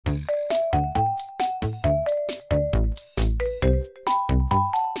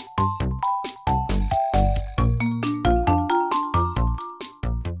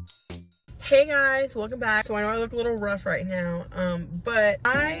guys, welcome back. So I know I look a little rough right now, but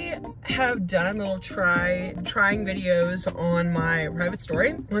I have done little trying videos on my private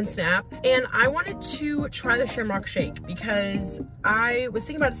story on Snap, and I wanted to try the shamrock shake because I was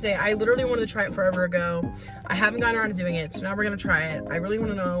thinking about it today. I literally wanted to try it forever ago. I haven't gotten around to doing it, so now we're gonna try it. I really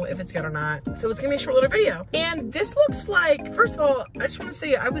want to know if it's good or not, so it's gonna be a short little video. And this looks like, first of all, I just want to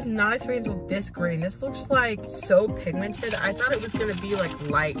say I was not expecting it to look this green. This looks like so pigmented. I thought it was gonna be like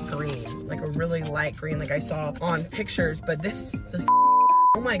light green, like a really light green like I saw on pictures, but this is the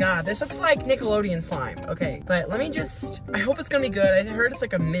oh my god, this looks like Nickelodeon slime. Okay, but let me just, I hope it's gonna be good. I heard it's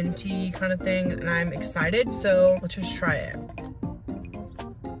like a minty kind of thing, and I'm excited, so let's just try it.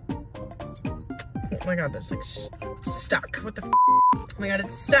 Oh my god, that's like stuck. What the f? Oh my god,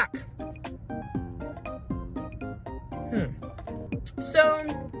 it's stuck. So,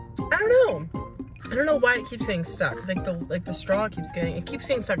 I don't know why it keeps getting stuck. Like the straw keeps getting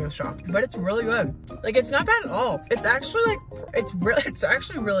stuck in the straw. But it's really good. Like, it's not bad at all. It's actually like, it's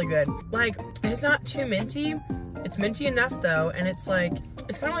actually really good. Like, it's not too minty. It's minty enough though, and it's like,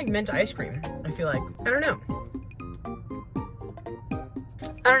 it's kind of like mint ice cream, I feel like. I don't know.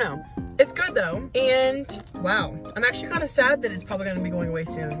 It's good though, and wow, I'm actually kind of sad that it's probably gonna be going away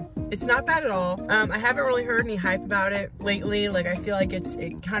soon. It's not bad at all. I haven't really heard any hype about it lately. Like, I feel like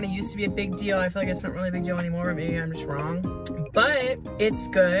it kind of used to be a big deal. I feel like it's not really a big deal anymore. Maybe I'm just wrong, but it's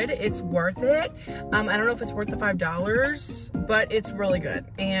good. It's worth it. I don't know if it's worth the $5, but it's really good.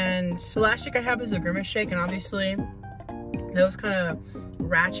 And the last shake I had was a Grimace shake, and obviously that was kind of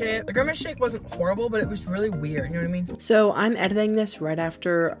ratchet. The Grimace shake wasn't horrible, but it was really weird, you know what I mean? So I'm editing this right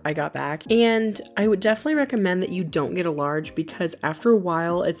after I got back, and I would definitely recommend that you don't get a large because after a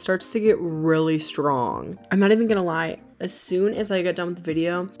while it starts to get really strong. I'm not even gonna lie. As soon as I got done with the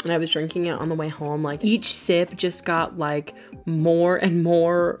video and I was drinking it on the way home, like each sip just got like more and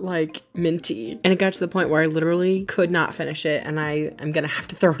more like minty. And it got to the point where I literally could not finish it, and I am gonna have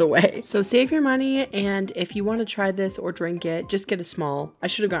to throw it away. So save your money, and if you want to try this or drink it, just get a small. I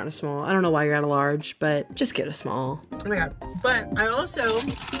should have gotten a small. I don't know why I got a large, but just get a small. Oh my god. But I also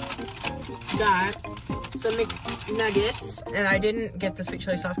got some McNuggets, and I didn't get the sweet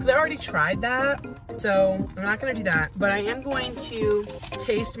chili sauce because I already tried that, so I'm not gonna do that. But I am going to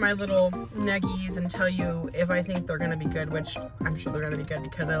taste my little nuggies and tell you if I think they're gonna be good, which I'm sure they're gonna be good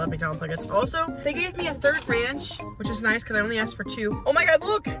because I love McDonald's nuggets. Also, they gave me a third ranch, which is nice because I only asked for 2. Oh my god,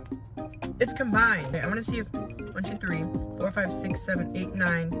 look! It's combined. Okay, I wanna see if 1, 2, 3, 4, 5, 6, 7, 8,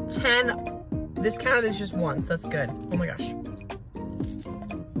 9, 10. This counted as just once. That's good. Oh my gosh.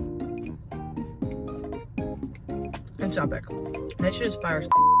 It's epic. That shit is fire.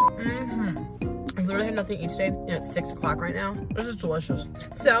 I've literally had nothing to eat today, and it's 6 o'clock right now. This is delicious.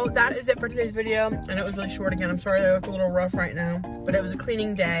 So that is it for today's video. I know it was really short again. I'm sorry that I look a little rough right now, but it was a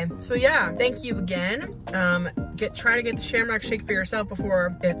cleaning day. So yeah, thank you again. Try to get the shamrock shake for yourself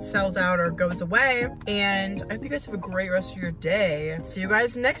before it sells out or goes away. And I hope you guys have a great rest of your day. See you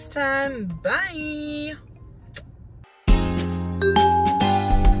guys next time. Bye.